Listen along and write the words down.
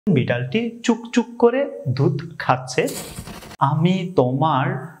বিড়ালটি চুকচুক করে দুধ খাচ্ছে। আমি তোমার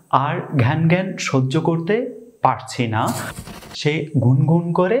আর ঘ্যান ঘ্যান সহ্য করতে পারছি না। সে গুনগুন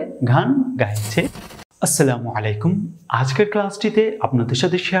করে গান গাইছে। আসসালামু আলাইকুম। আজকের ক্লাসটিতে আপনাদের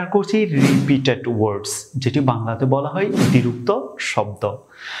সাথে শেয়ার করছি রিপিটেড ওয়ার্ডস, যেটি বাংলাতে বলা হয় দ্বিরুক্ত শব্দ।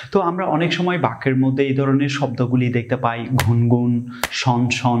 তো আমরা অনেক সময় বাক্যের মধ্যে এই ধরনের শব্দগুলি দেখতে পাই: গুনগুন,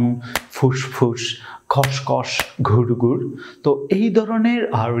 শনশন, ফুসফুস, খসখস, ঘুরঘুর। তো এই ধরনের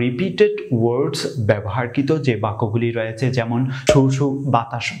রিপিটেড ওয়ার্ডস ব্যবহারকৃত যে বাক্যগুলি রয়েছে, যেমন শু শু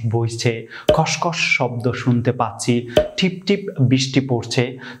বাতাস বইছে, খসখস শব্দ শুনতে পাচ্ছি, টিপ টিপ বৃষ্টি পড়ছে।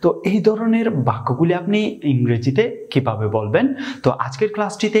 তো এই ধরনের বাক্যগুলি আপনি ইংরেজিতে কিভাবে বলবেন? তো আজকের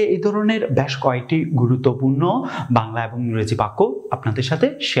ক্লাসটিতে এই ধরনের বেশ কয়েকটি গুরুত্বপূর্ণ বাংলা এবং ইংরেজি বাক্য আপনাদের সাথে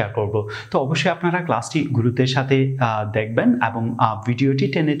শেয়ার করব। তো অবশ্যই আপনারা ক্লাসটি গুরুত্বের সাথে দেখবেন এবং ভিডিওটি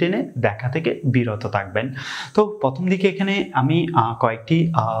টেনে টেনে দেখা থেকে বিরত থাকবেন। তো প্রথম দিকে এখানে আমি কয়েকটি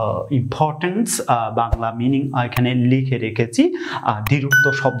ইম্পর্টেন্স বাংলা মিনিং এখানে লিখে রেখেছি দ্বিরুক্ত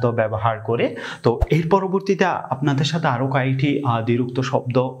শব্দ ব্যবহার করে। তো এর পরবর্তীতে আপনাদের সাথে আরো কয়েকটি দ্বিরুক্ত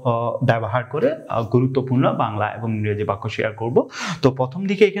শব্দ ব্যবহার করে গুরুত্বপূর্ণ বাংলা এবং ইংরেজি বাক্য শেয়ার করব। তো প্রথম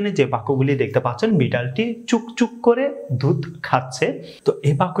দিকে এখানে যে বাক্যগুলি দেখতে পাচ্ছেন, বিড়ালটি চুকচুক করে দুধ খাচ্ছে। তো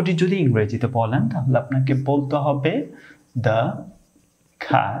এই বাক্যটি যদি ইংরেজিতে বলেন তাহলে আপনাকে বলতে হবে the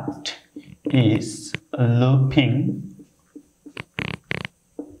cat is looping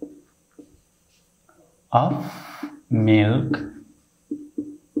of milk.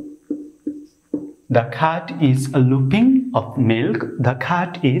 The cat is looping of milk. The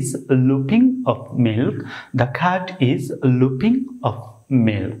cat is looping of milk. The cat is looping of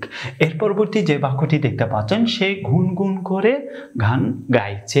milk. এর পরবর্তী যে বাক্যটি দেখতে পাচ্ছেন, সে গুনগুন করে গান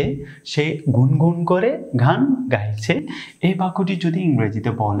গাইছে। সে গুনগুন করে গান গাইছে। এই বাক্যটি যদি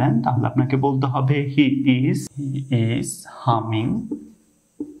ইংরেজিতে বলেন তাহলে আপনাকে বলতে হবে he is humming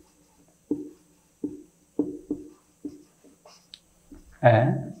a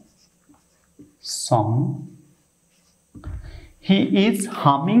song. He is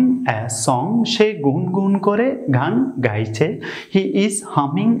humming a song. সে গুনগুন করে গান গাইছে। He is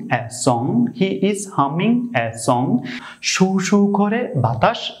humming a song. He is humming a song. শু শু করে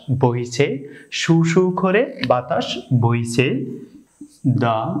বাতাস বইছে। শু শু করে বাতাস বইছে।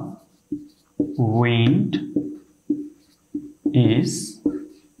 The wind is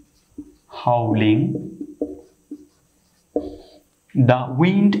howling. The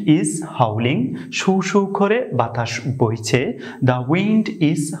wind is howling. শু শু করে বাতাস বইছে। The wind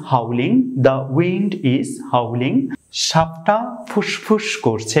is howling. The wind is howling. সাপটা ফুসফুস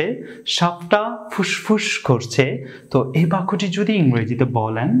করছে। সাপটা ফুসফুস করছে। তো এই বাক্যটি যদি ইংরেজিতে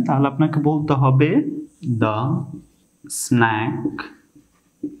বলেন তাহলে আপনাকে বলতে হবে The snake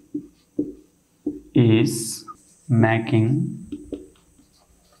is making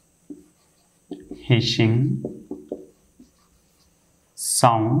hissing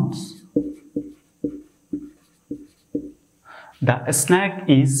sounds. The snake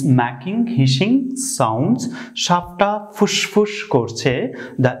is making hissing sounds. সাপটা ফুসফুস করছে।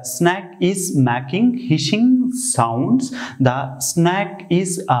 The snake is making hissing sounds. The snake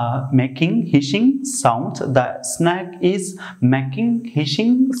is making hissing sounds. The snake is making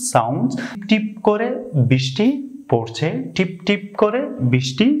hissing sounds. টিপ করে বৃষ্টি পড়ছে। টিপ টিপ করে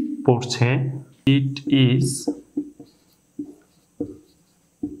বৃষ্টি পড়ছে। It is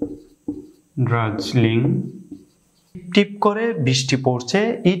drizzling. টিপ করে বৃষ্টি পড়ছে।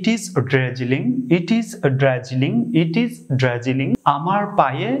 It is drizzling. It is drizzling. It is drizzling. আমার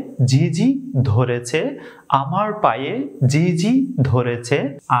পায়ে ঝিঝি ধরেছে। আমার পায়ে ঝিঝি ধরেছে।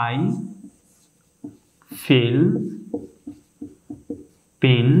 I feel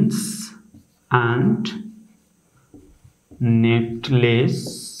pins and needles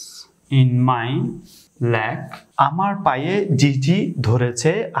in my leg. আমার পায়ে ঝিঝি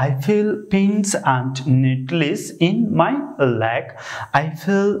ধরেছে। I feel pins and needles in my leg. I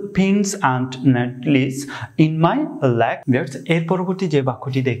feel pins and needles in my leg. এর পরবর্তী যে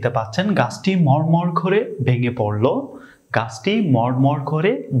বাক্যটি দেখতে পাচ্ছেন, গাছটি মরমর করে ভেঙে পড়ল। গাছটি মরমর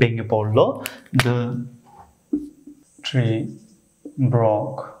করে ভেঙে পড়ল। The tree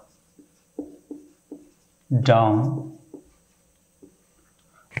broke down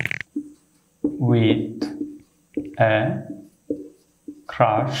with a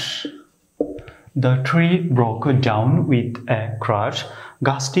crash. The tree broke down with a crash.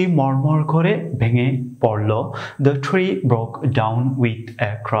 গাছটি মরমর করে ভেঙে পড়ল। The tree broke down with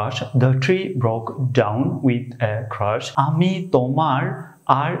a crash. The tree broke down with a crash. আমি তোমার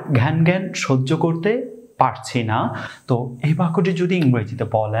আর ঘ্যান ঘ্যান সহ্য করতে পারছি না। তো এই বাক্যটি যদি ইংরেজিতে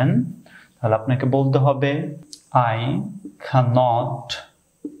বলেন তাহলে আপনাকে বলতে হবে I cannot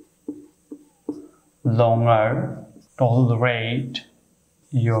longer tolerate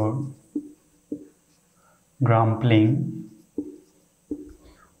your grumbling,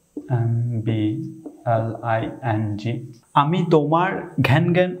 MBLING, আমি তোমার ঘ্যান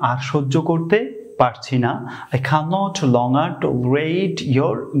ঘ্যান আর সহ্য করতে পারছি না। I cannot longer tolerate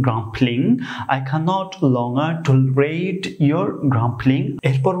your grumbling. I cannot longer tolerate your grumbling.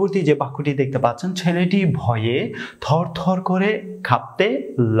 এর পরবর্তী যে বাক্যটি দেখতে পাচ্ছেন, ছেলেটি ভয়ে থরথর করে কাঁপতে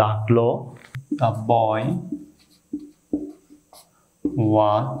লাগলো। The boy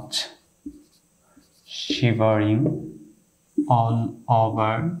was shivering all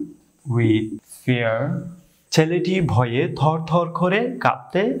over with fear. ছেলেটি ভয়ে থরথর করে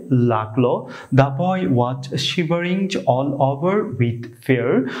কাঁপতে লাগলো। The boy was shivering all over with fear.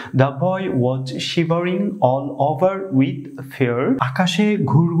 The boy was shivering all over with fear. আকাশে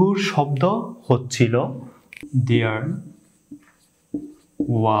ঘুরঘুর শব্দ হচ্ছিল। There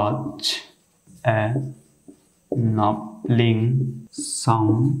was a nubbling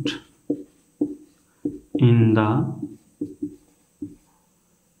sound in the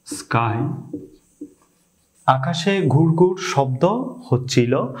sky. আকাশে ঘুরঘুর শব্দ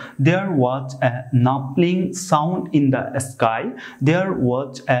হচ্ছিল। There was a nubbling sound in the sky. There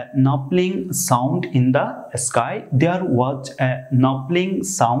was a nubbling sound in the sky. There was a nubbling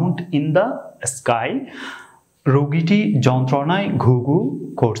sound in the sky. রোগীটি যন্ত্রণায় ঘুঘু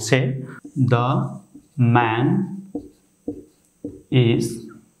করছে। The man is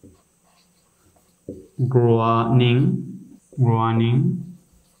groaning.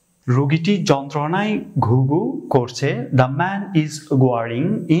 রোগীটি যন্ত্রণায় ঘুঘু করছে। The man is groaning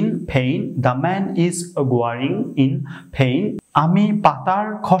in pain. The man is groaning in pain. আমি পাতার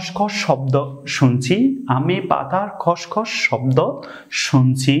খসখস শব্দ শুনছি। আমি পাতার খসখস শব্দ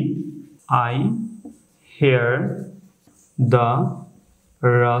শুনছি। I hear the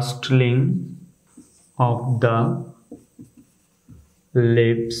rustling of the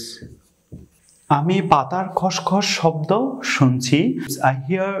leaves. আমি পাতার খসখস শব্দ শুনছি। I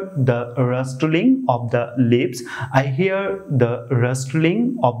hear the rustling of the leaves. I hear the rustling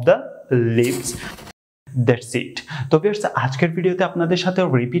of the leaves. That's it. তো ভিউয়ার্স, আজকের ভিডিওতে আপনাদের সাথে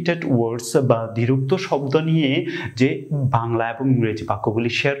রিপিটেড ওয়ার্ডস বা দ্বিরুক্ত শব্দ নিয়ে যে বাংলা এবং ইংরেজি বাক্যগুলি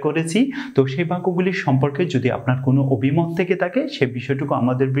শেয়ার করেছি, তো সেই বাক্যগুলির সম্পর্কে যদি আপনার কোনো অভিমত থেকে থাকে সে বিষয়টুকু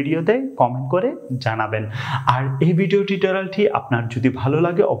আমাদের ভিডিওতে কমেন্ট করে জানাবেন। আর এই ভিডিও টিউটোরিয়ালটি আপনার যদি ভালো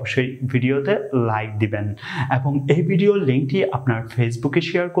লাগে অবশ্যই ভিডিওতে লাইক দিবেন এবং এই ভিডিওর লিঙ্কটি আপনার ফেসবুকে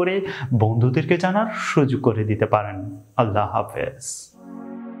শেয়ার করে বন্ধুদেরকে জানার সুযোগ করে দিতে পারেন। আল্লাহ হাফেজ।